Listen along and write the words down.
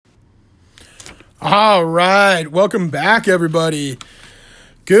All right. Welcome back, everybody.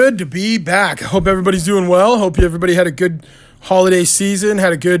 Good to be back. I hope everybody's doing well. Hope everybody had a good holiday season,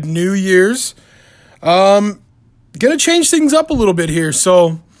 had a good New Year's. Gonna change things up a little bit here.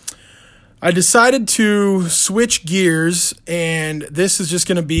 So I decided to switch gears, and this is just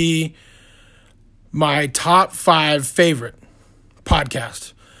gonna be my top 5 favorite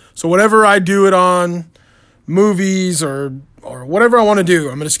podcast. So whatever I do it on, movies or whatever I want to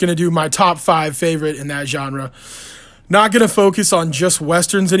do, I'm just going to do my top 5 favorite in that genre. Not going to focus on just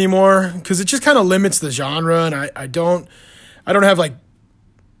Westerns anymore because it just kind of limits the genre, and I don't have like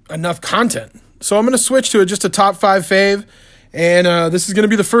enough content. So I'm going to switch to just a top 5 fave, and this is going to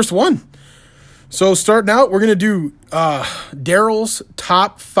be the first one. So starting out, we're going to do Daryl's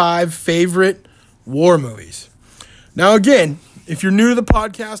top 5 favorite war movies. Now again, if you're new to the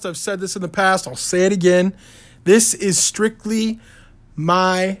podcast, I've said this in the past, I'll say it again. This is strictly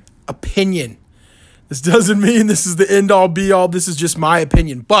my opinion. This doesn't mean this is the end-all, be-all. This is just my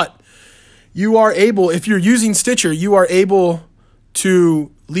opinion. But you are able, if you're using Stitcher, you are able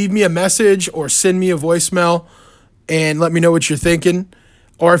to leave me a message or send me a voicemail and let me know what you're thinking.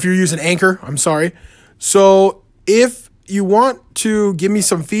 Or if you're using Anchor, I'm sorry. So if you want to give me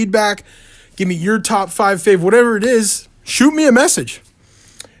some feedback, give me your top 5 fave, whatever it is, shoot me a message.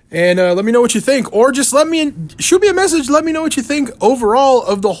 And let me know what you think. Or just shoot me a message, let me know what you think overall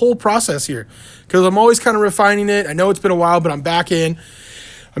of the whole process here. Because I'm always kind of refining it. I know it's been a while, but I'm back in.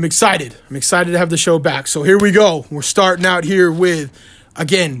 I'm excited. I'm excited to have the show back. So here we go. We're starting out here with,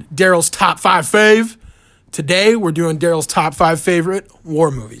 again, Daryl's top 5 fave. Today, we're doing Daryl's top 5 favorite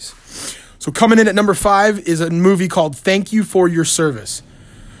war movies. So coming in at number 5 is a movie called Thank You for Your Service.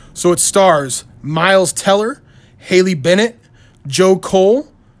 So it stars Miles Teller, Haley Bennett, Joe Cole,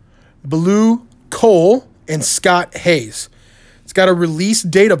 Blue Cole, and Scott Hayes. It's got a release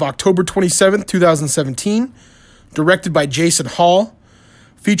date of October 27th, 2017. Directed by Jason Hall.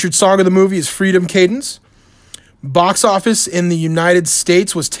 Featured song of the movie is Freedom Cadence. Box office in the United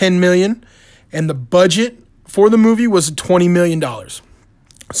States was $10 million, and the budget for the movie was $20 million.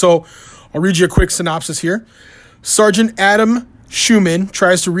 So I'll read you a quick synopsis here. Sergeant Adam Schumann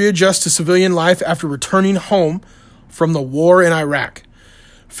tries to readjust to civilian life after returning home from the war in Iraq.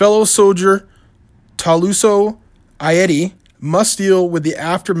 Fellow soldier Taluso Ayeti must deal with the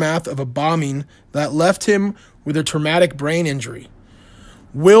aftermath of a bombing that left him with a traumatic brain injury.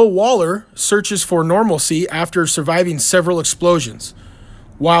 Will Waller searches for normalcy after surviving several explosions,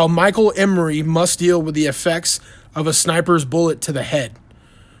 while Michael Emery must deal with the effects of a sniper's bullet to the head.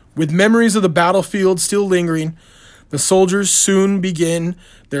 With memories of the battlefield still lingering, the soldiers soon begin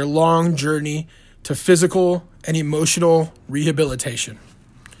their long journey to physical and emotional rehabilitation.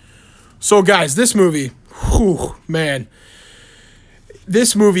 So guys, this movie, man,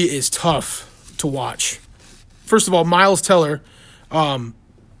 this movie is tough to watch. First of all, Miles Teller,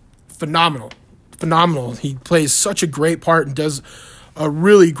 phenomenal. He plays such a great part and does a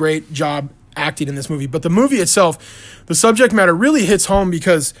really great job acting in this movie. But the movie itself, the subject matter really hits home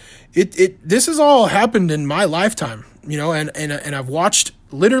because this has all happened in my lifetime, you know, and I've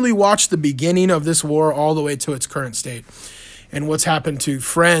literally watched the beginning of this war all the way to its current state and what's happened to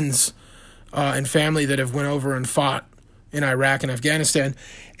friends and family that have went over and fought in Iraq and Afghanistan.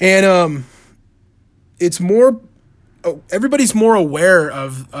 And it's more, everybody's more aware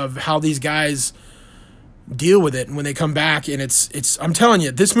of how these guys deal with it when they come back. And it's I'm telling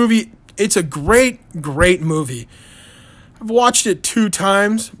you, this movie, it's a great movie. I've watched it 2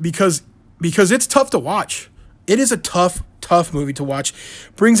 times because it's tough to watch. It is a tough movie to watch.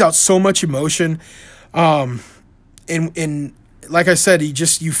 Brings out so much emotion. And like I said,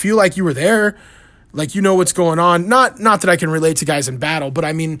 you feel like you were there, like you know what's going on. Not that I can relate to guys in battle, but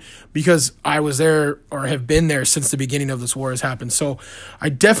I mean because I was there or have been there since the beginning of this war has happened. So I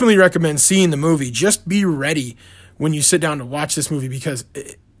definitely recommend seeing the movie. Just be ready when you sit down to watch this movie because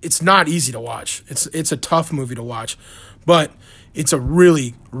it's not easy to watch. It's a tough movie to watch, but it's a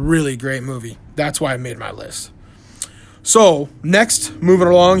really, really great movie. That's why I made my list. So next, moving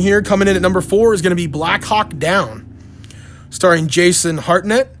along here, coming in at number 4 is going to be Black Hawk Down. Starring Jason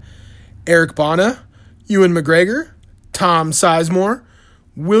Hartnett, Eric Bana, Ewan McGregor, Tom Sizemore,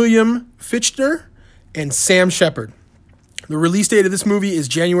 William Fichtner, and Sam Shepard. The release date of this movie is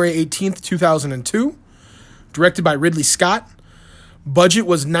January 18th, 2002. Directed by Ridley Scott. Budget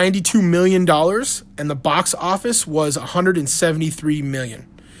was $92 million, and the box office was $173 million.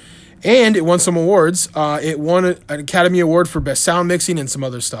 And it won some awards. It won an Academy Award for Best Sound Mixing and some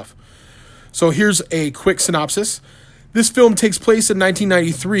other stuff. So here's a quick synopsis. This film takes place in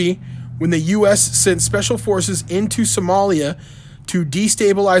 1993 when the U.S. sent special forces into Somalia to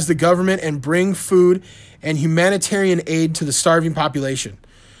destabilize the government and bring food and humanitarian aid to the starving population.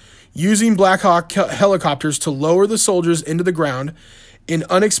 Using Black Hawk helicopters to lower the soldiers into the ground, an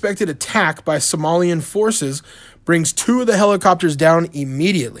unexpected attack by Somalian forces brings 2 of the helicopters down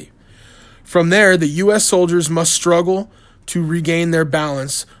immediately. From there, the U.S. soldiers must struggle to regain their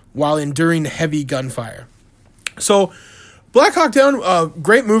balance while enduring heavy gunfire. So, Black Hawk Down,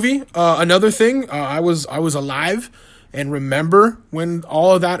 great movie. Another thing, I was alive and remember when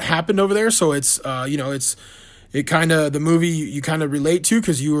all of that happened over there. So it's it kind of, the movie you kind of relate to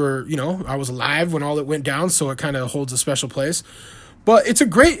because you were, I was alive when all that went down. So it kind of holds a special place. But it's a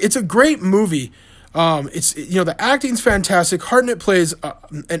great movie. The acting's fantastic. Hartnett plays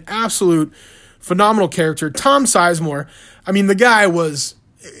an absolute phenomenal character. Tom Sizemore, I mean, the guy was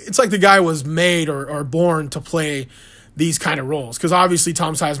made or born to play these kind of roles, because obviously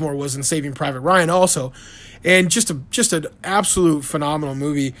Tom Sizemore was in Saving Private Ryan also, and just an absolute phenomenal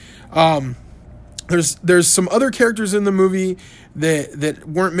movie. There's some other characters in the movie that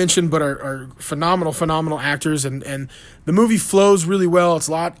weren't mentioned but are phenomenal actors, and the movie flows really well. It's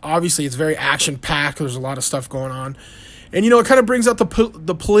very action packed. There's a lot of stuff going on, and it kind of brings out the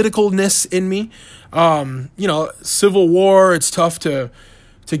politicalness in me. Civil War, it's tough to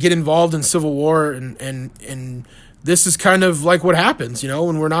get involved in Civil War, and this is kind of like what happens,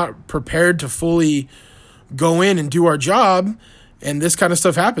 when we're not prepared to fully go in and do our job, and this kind of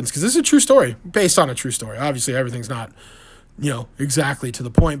stuff happens, because this is a true story, based on a true story. Obviously, everything's not, exactly to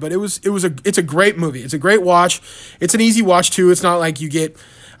the point, but it's a great movie. It's a great watch. It's an easy watch too. It's not like you get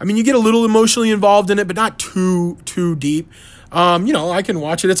a little emotionally involved in it, but not too deep. I can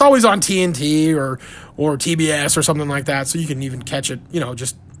watch it. It's always on TNT or TBS or something like that, so you can even catch it,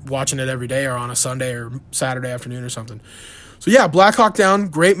 just watching it every day or on a Sunday or Saturday afternoon or something. So yeah, Black Hawk Down,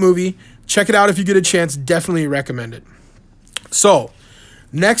 great movie. Check it out if you get a chance. Definitely recommend it. So,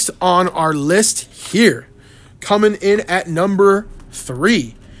 next on our list here, coming in at number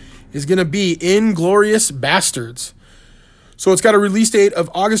 3, is going to be Inglourious Basterds. So it's got a release date of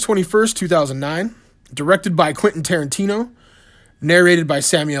August 21st, 2009, directed by Quentin Tarantino, narrated by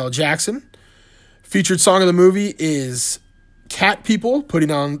Samuel L. Jackson. Featured song of the movie is Cat People, Putting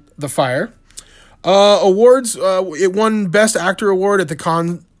on the Fire. Awards, it won Best Actor Award at the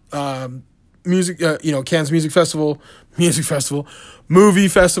Cannes Cannes Movie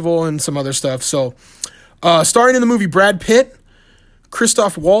Festival, and some other stuff. So, starring in the movie Brad Pitt,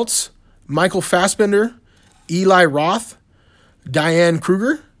 Christoph Waltz, Michael Fassbender, Eli Roth, Diane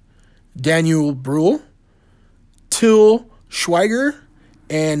Kruger, Daniel Bruhl, Till Schweiger,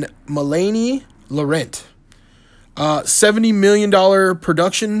 and Melanie Laurent. $70 million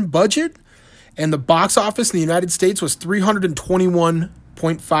production budget, and the box office in the United States was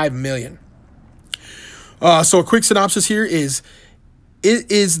 $321.5 million. So a quick synopsis here is,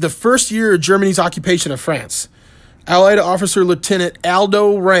 it is the first year of Germany's occupation of France. Allied officer Lieutenant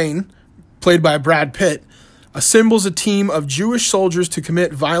Aldo Rain, played by Brad Pitt, assembles a team of Jewish soldiers to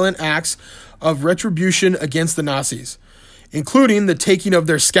commit violent acts of retribution against the Nazis, including the taking of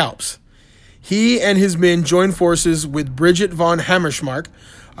their scalps. He and his men join forces with Bridget von Hammerschmark,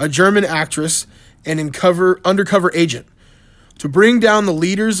 a German actress and undercover agent, to bring down the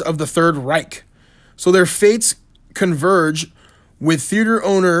leaders of the Third Reich. So their fates converge with theater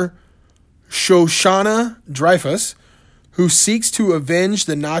owner Shoshana Dreyfus, who seeks to avenge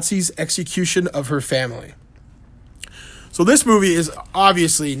the Nazis' execution of her family. So this movie is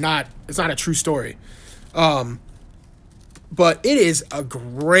obviously not a true story. But it is a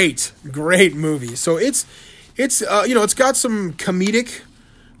great movie. So it's got some comedic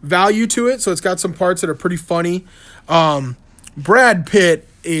value to it. So it's got some parts that are pretty funny. Brad Pitt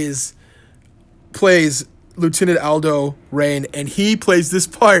plays Lieutenant Aldo Rain, and he plays this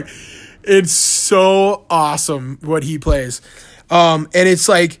part. It's so awesome what he plays. And it's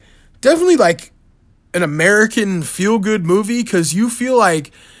definitely an American feel-good movie, because you feel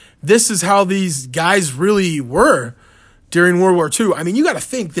like this is how these guys really were during World War II. I mean, you got to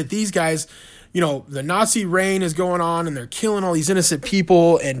think that these guys, the Nazi reign is going on, and they're killing all these innocent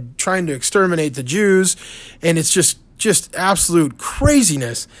people and trying to exterminate the Jews, and it's just absolute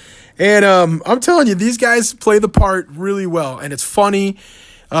craziness. And I'm telling you, these guys play the part really well, and it's funny,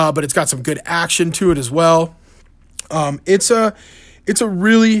 but it's got some good action to it as well. It's a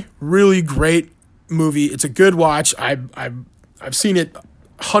really, really great movie. It's a good watch. I've seen it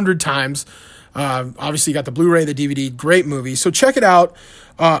 100 times. Obviously, you got the Blu-ray, the DVD. Great movie. So check it out.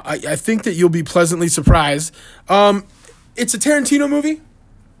 I think that you'll be pleasantly surprised. It's a Tarantino movie,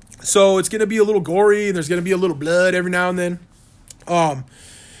 so it's going to be a little gory. There's going to be a little blood every now and then.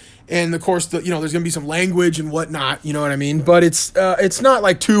 And of course, there's going to be some language and whatnot, you know what I mean? But it's not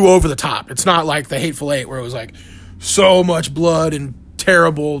like too over the top. It's not like The Hateful Eight where it was like so much blood and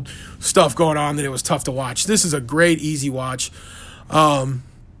terrible stuff going on that it was tough to watch. This is a great, easy watch.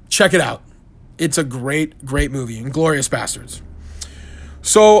 Check it out. It's a great, great movie, Inglourious Basterds.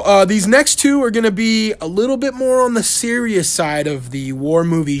 So these next two are going to be a little bit more on the serious side of the war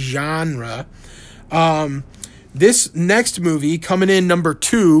movie genre. This next movie, coming in number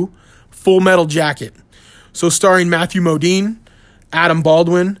 2, Full Metal Jacket. So starring Matthew Modine, Adam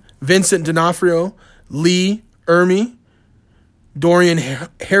Baldwin, Vincent D'Onofrio, Lee Ermey, Dorian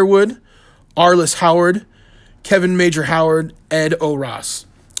Harewood, Arliss Howard, Kevin Major Howard, Ed O'Ross.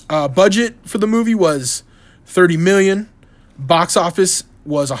 Budget for the movie was $30 million. Box office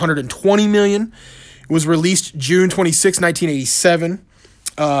was $120 million. It was released June 26, 1987.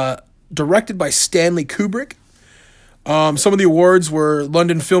 Directed by Stanley Kubrick. Some of the awards were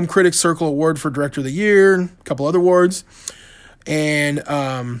London Film Critics Circle Award for Director of the Year, a couple other awards. And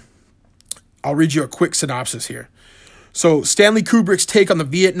I'll read you a quick synopsis here. So Stanley Kubrick's take on the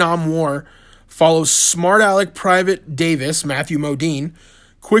Vietnam War follows smart aleck Private Davis, Matthew Modine,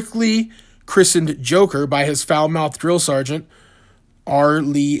 quickly christened Joker by his foul-mouthed drill sergeant, R.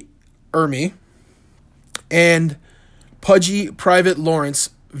 Lee Ermey, and pudgy Private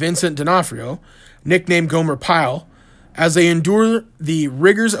Lawrence Vincent D'Onofrio, nicknamed Gomer Pyle, as they endure the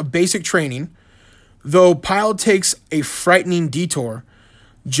rigors of basic training. Though Pyle takes a frightening detour,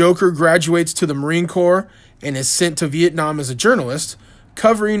 Joker graduates to the Marine Corps and is sent to Vietnam as a journalist,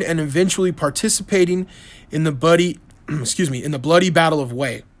 covering and eventually participating in the bloody Battle of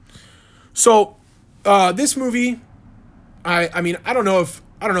Hue. So, this movie, I mean, I don't know if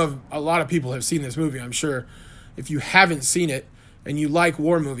a lot of people have seen this movie. I'm sure if you haven't seen it and you like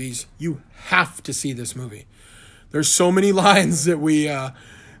war movies, you have to see this movie. There's so many lines that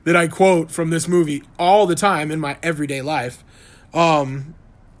that I quote from this movie all the time in my everyday life. And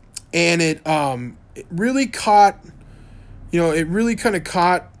it really caught, it really kind of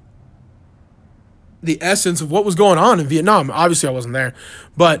caught the essence of what was going on in Vietnam. Obviously I wasn't there,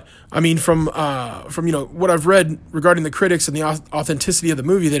 but I mean, from what I've read regarding the critics and the authenticity of the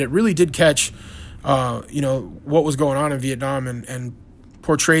movie, that it really did catch, what was going on in Vietnam and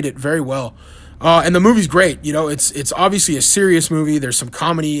portrayed it very well. And the movie's great. It's obviously a serious movie. There's some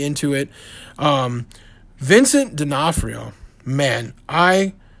comedy into it. Vincent D'Onofrio, man,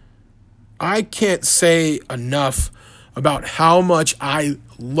 I can't say enough about how much I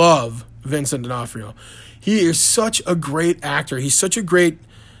love Vincent D'Onofrio. He is such a great actor. He's such a great,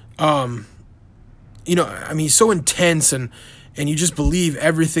 he's so intense and you just believe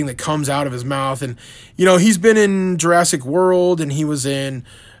everything that comes out of his mouth. And, he's been in Jurassic World, and he was the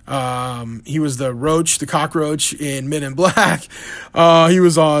cockroach in Men in Black. He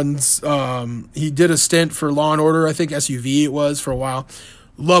was on, he did a stint for Law and Order, I think SUV it was, for a while.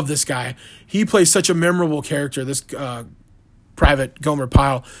 Love this guy. He plays such a memorable character, this Private Gomer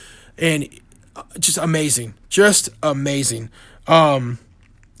Pyle, and just amazing. The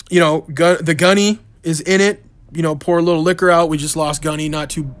Gunny is in it. Pour a little liquor out. We just lost Gunny not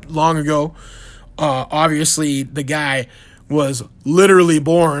too long ago. Obviously, the guy was literally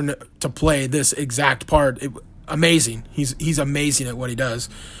born to play this exact part. Amazing. He's amazing at what he does.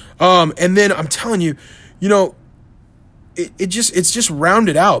 And then I'm telling you, it's just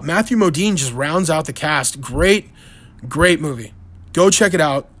rounded out. Matthew Modine just rounds out the cast. Great movie. Go check it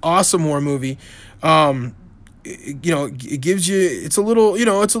out. Awesome war movie. It gives you, you're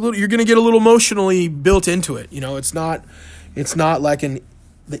going to get a little emotionally built into it. It's not like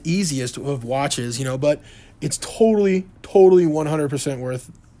the easiest of watches, but it's totally 100%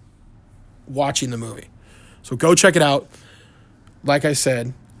 worth watching the movie. So go check it out. Like I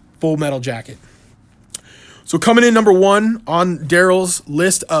said, Full Metal Jacket. So coming in number 1 on Daryl's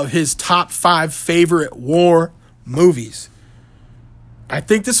list of his top 5 favorite war movies. I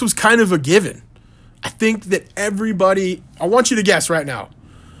think this was kind of a given. I think that everybody, I want you to guess right now.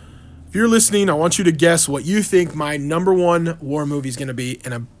 If you're listening, I want you to guess what you think my number 1 war movie is going to be,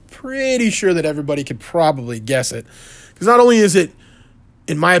 and I'm pretty sure that everybody could probably guess it. Because not only is it,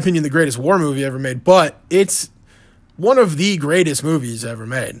 in my opinion, the greatest war movie ever made, but it's one of the greatest movies ever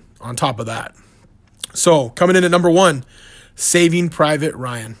made on top of that. So, coming in at number 1, Saving Private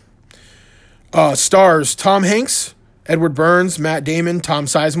Ryan. Stars Tom Hanks, Edward Burns, Matt Damon, Tom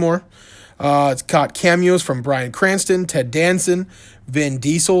Sizemore. It's got cameos from Bryan Cranston, Ted Danson, Vin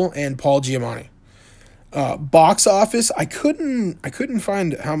Diesel, and Paul Giamatti. Box office, I couldn't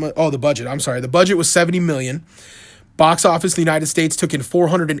find how much. Oh, the budget. I'm sorry. The budget was $70 million. Box office in the United States took in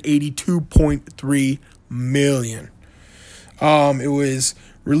 $482.3 million. It was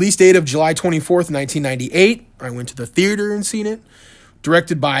Release date of July 24th, 1998. I went to the theater and seen it.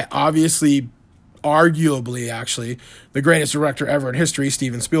 Directed by, obviously, arguably, actually, the greatest director ever in history,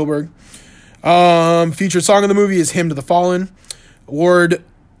 Steven Spielberg. Featured song of the movie is Hymn to the Fallen.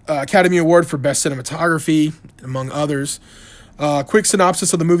 Academy Award for Best Cinematography, among others. Quick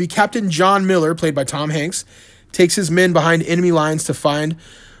synopsis of the movie. Captain John Miller, played by Tom Hanks, takes his men behind enemy lines to find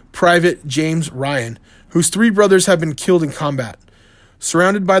Private James Ryan, whose 3 brothers have been killed in combat.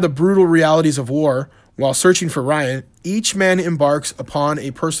 Surrounded by the brutal realities of war, while searching for Ryan, each man embarks upon a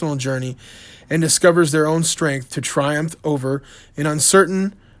personal journey and discovers their own strength to triumph over an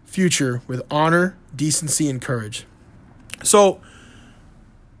uncertain future with honor, decency, and courage. So,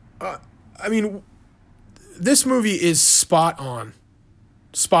 this movie is spot on.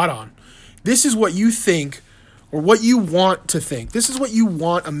 Spot on. This is what you think, or what you want to think. This is what you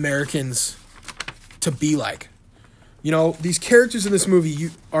want Americans to be like. These characters in this movie,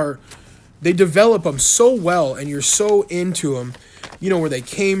 they develop them so well, and you're so into them, where they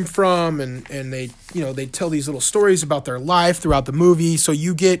came from, and they tell these little stories about their life throughout the movie, so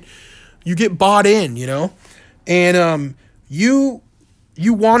you get bought in, and you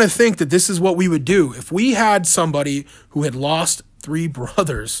want to think that this is what we would do. If we had somebody who had lost 3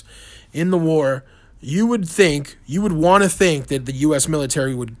 brothers in the war, you would want to think that the U.S.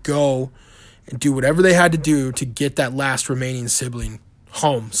 military would go and do whatever they had to do to get that last remaining sibling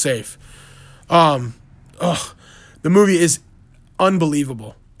home safe. The movie is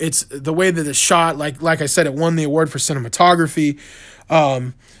unbelievable. It's the way that it's shot. Like I said, it won the award for cinematography.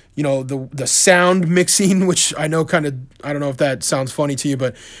 The sound mixing, which I know I don't know if that sounds funny to you,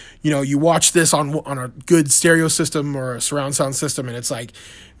 but you watch this on a good stereo system or a surround sound system, and it's like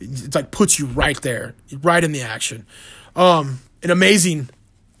puts you right there, right in the action. An amazing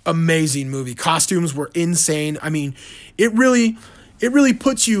movie. Costumes were insane. I mean, it really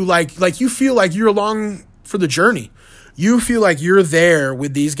puts you like you feel like you're along for the journey. You feel like you're there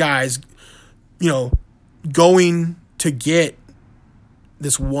with these guys, going to get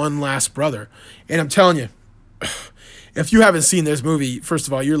this one last brother. And I'm telling you, if you haven't seen this movie, first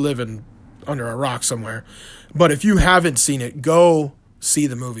of all, you're living under a rock somewhere. But if you haven't seen it, go see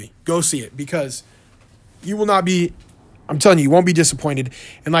the movie. Go see it, because you will not be, I'm telling you, you won't be disappointed.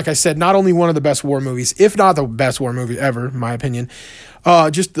 And like I said, not only one of the best war movies, if not the best war movie ever, in my opinion,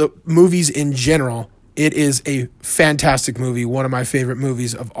 just the movies in general, it is a fantastic movie, one of my favorite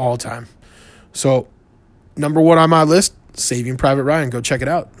movies of all time. So, number 1 on my list, Saving Private Ryan. Go check it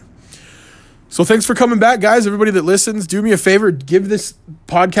out. So thanks for coming back, guys. Everybody that listens, do me a favor, give this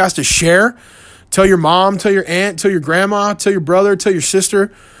podcast a share. Tell your mom, tell your aunt, tell your grandma, tell your brother, tell your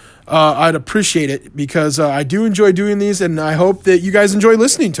sister. I'd appreciate it, because I do enjoy doing these, and I hope that you guys enjoy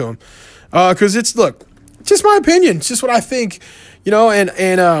listening to them. Because it's just my opinion. It's just what I think,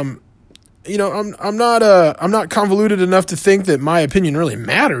 I'm not convoluted enough to think that my opinion really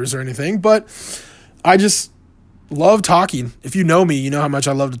matters or anything, but I just love talking. If you know me, you know how much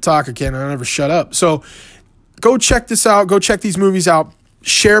I love to talk. I never shut up. So go check this out. Go check these movies out.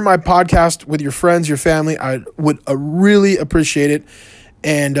 Share my podcast with your friends, your family. I would really appreciate it.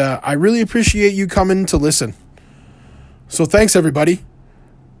 And I really appreciate you coming to listen. So thanks, everybody.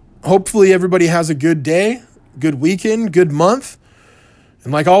 Hopefully everybody has a good day, good weekend, good month.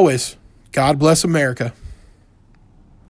 And like always, God bless America.